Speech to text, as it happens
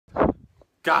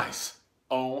Guys,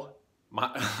 oh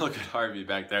my, look at Harvey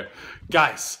back there.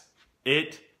 Guys,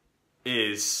 it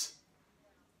is,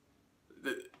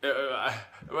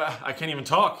 I can't even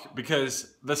talk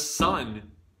because the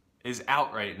sun is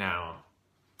out right now,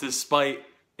 despite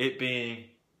it being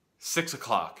 6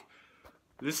 o'clock.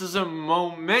 This is a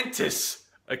momentous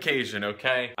occasion,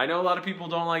 okay? I know a lot of people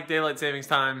don't like daylight savings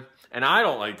time, and I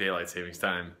don't like daylight savings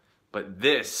time, but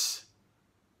this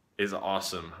is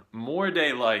awesome. More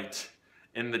daylight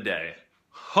in the day.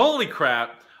 Holy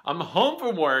crap, I'm home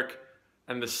from work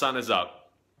and the sun is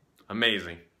up.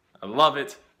 Amazing. I love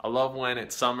it. I love when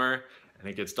it's summer and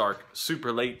it gets dark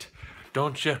super late.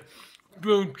 Don't you?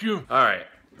 Don't you? All right,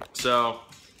 so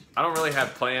I don't really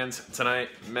have plans tonight.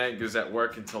 Meg is at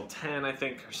work until 10, I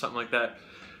think, or something like that.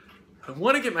 I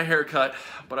want to get my hair cut,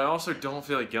 but I also don't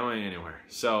feel like going anywhere.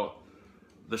 So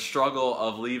the struggle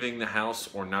of leaving the house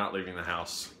or not leaving the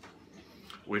house.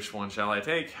 Which one shall I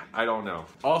take? I don't know.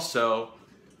 Also,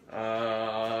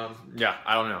 yeah,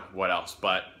 I don't know what else,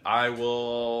 but I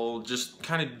will just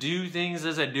kind of do things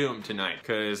as I do them tonight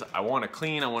because I want to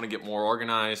clean, I want to get more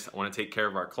organized, I want to take care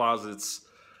of our closets,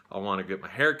 I want to get my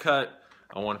hair cut,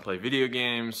 I want to play video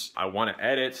games, I want to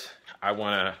edit, I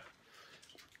want to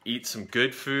eat some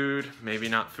good food, maybe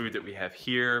not food that we have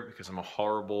here because I'm a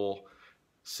horrible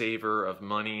saver of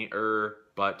money,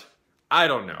 but I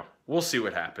don't know. We'll see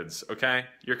what happens, okay?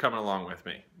 You're coming along with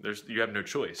me. You have no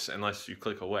choice unless you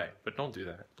click away. But don't do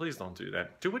that. Please don't do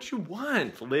that. Do what you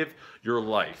want. Live your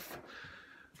life.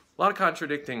 A lot of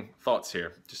contradicting thoughts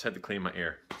here. Just had to clean my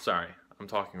ear. Sorry, I'm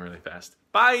talking really fast.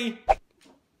 Bye!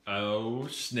 Oh,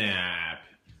 snap.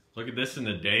 Look at this in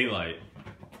the daylight.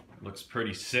 Looks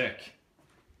pretty sick.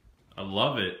 I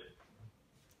love it.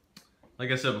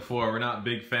 Like I said before, we're not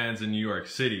big fans in New York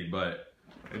City, but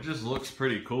it just looks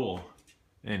pretty cool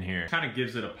in here. Kind of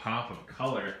gives it a pop of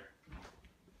color.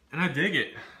 And I dig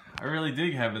it. I really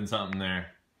dig having something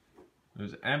there. It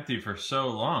was empty for so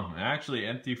long. Actually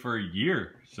empty for a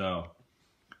year. So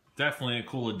definitely a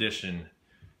cool addition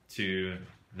to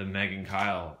the Meg and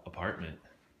Kyle apartment.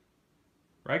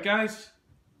 Right, guys?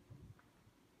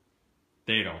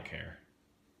 They don't care.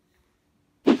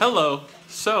 Hello.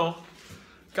 So,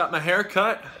 got my hair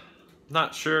cut.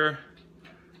 Not sure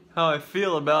how I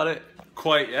feel about it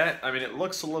quite yet. I mean, it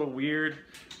looks a little weird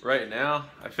right now.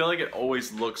 I feel like it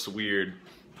always looks weird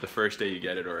the first day you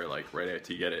get it or like right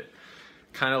after you get it.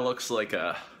 Kind of looks like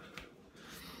a,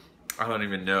 I don't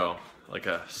even know, like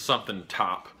a something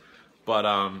top. But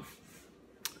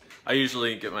I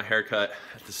usually get my hair cut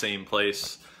at the same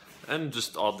place and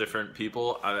just all different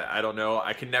people. I don't know.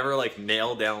 I can never like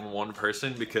nail down one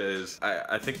person because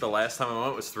I think the last time I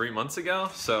went was 3 months ago.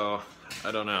 So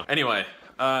I don't know. Anyway.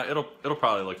 It'll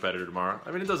probably look better tomorrow.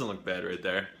 I mean, it doesn't look bad right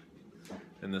there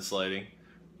in this lighting.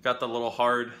 Got the little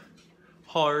hard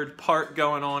part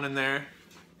going on in there.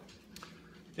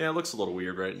 Yeah, it looks a little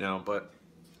weird right now, but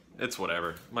it's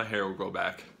whatever. My hair will grow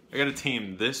back. I gotta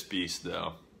tame this beast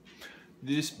though.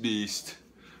 This beast.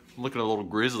 I'm looking a little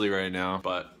grizzly right now,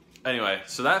 but anyway,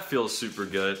 so that feels super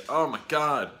good. Oh my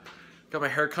God. Got my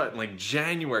hair cut in like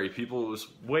January, people. It was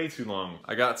way too long.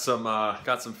 I got some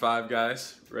Five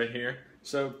Guys right here.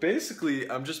 So basically,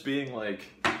 I'm just being like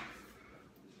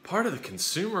part of the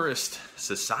consumerist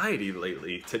society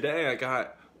lately. Today I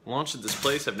got launched at this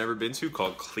place I've never been to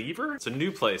called Cleaver. It's a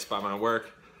new place by my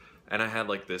work. And I had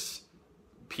like this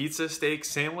pizza steak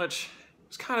sandwich. It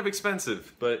was kind of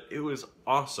expensive, but it was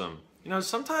awesome. You know,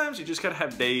 sometimes you just gotta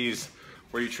have days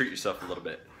where you treat yourself a little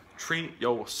bit. Treat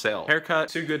yourself. Haircut,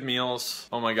 2 good meals.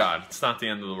 Oh my God, it's not the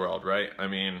end of the world, right? I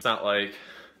mean, it's not like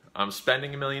I'm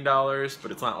spending $1 million,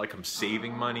 but it's not like I'm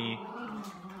saving money.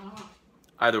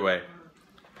 Either way,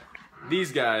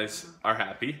 these guys are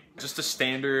happy. Just a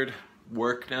standard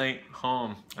work night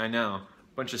home. I know,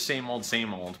 bunch of same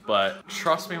old, but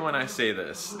trust me when I say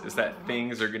this, is that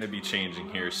things are gonna be changing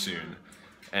here soon.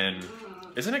 And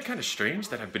isn't it kind of strange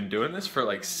that I've been doing this for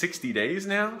like 60 days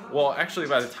now? Well, actually,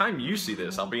 by the time you see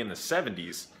this, I'll be in the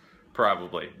 70s,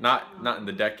 probably. Not in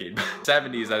the decade, but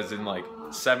 70s as in like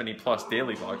 70 plus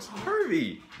daily vlogs.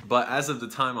 Harvey! But as of the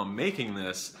time I'm making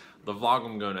this, the vlog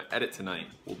I'm going to edit tonight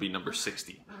will be number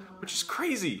 60, which is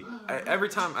crazy. Every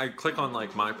time I click on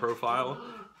like my profile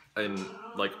and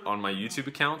like on my YouTube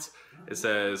accounts, it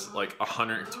says like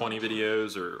 120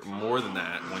 videos or more than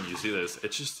that when you see this.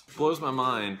 It just blows my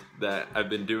mind that I've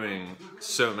been doing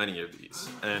so many of these.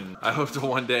 And I hope to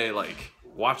one day like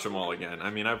watch them all again. I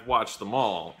mean, I've watched them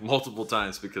all multiple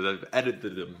times because I've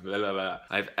edited them. Blah, blah, blah.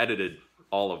 I've edited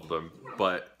all of them,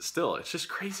 but still, it's just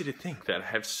crazy to think that I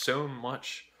have so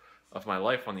much of my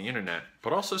life on the internet,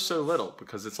 but also so little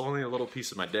because it's only a little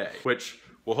piece of my day, which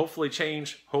will hopefully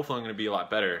change. Hopefully I'm gonna be a lot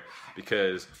better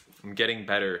because I'm getting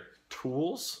better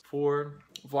tools for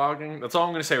vlogging. That's all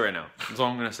I'm gonna say right now. That's all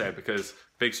I'm gonna say because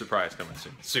big surprise coming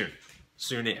soon.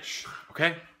 Soon-ish,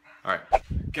 okay? All right.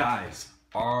 Guys,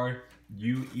 are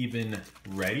you even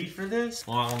ready for this?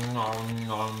 Funny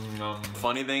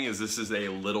thing is this is a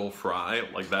little fry,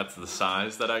 like that's the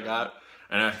size that I got,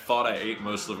 and I thought I ate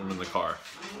most of them in the car.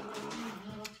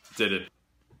 Did it.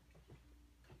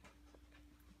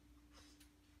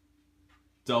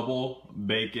 Double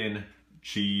bacon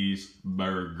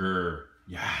cheeseburger.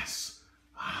 Yes.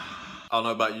 I don't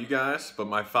know about you guys, but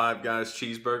my Five Guys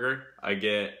cheeseburger, I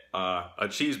get a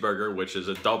cheeseburger, which is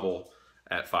a double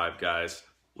at Five Guys,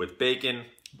 with bacon,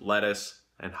 lettuce,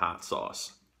 and hot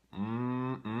sauce.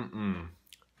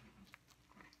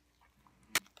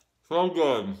 So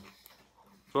good.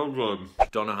 So good.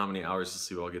 Don't know how many hours of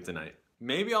sleep I'll get tonight.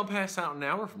 Maybe I'll pass out an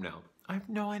hour from now. I have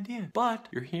no idea, but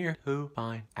you're here to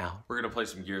find out. We're gonna play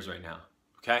some Gears right now,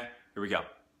 okay? Here we go.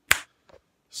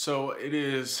 So it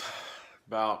is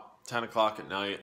about 10 o'clock at night.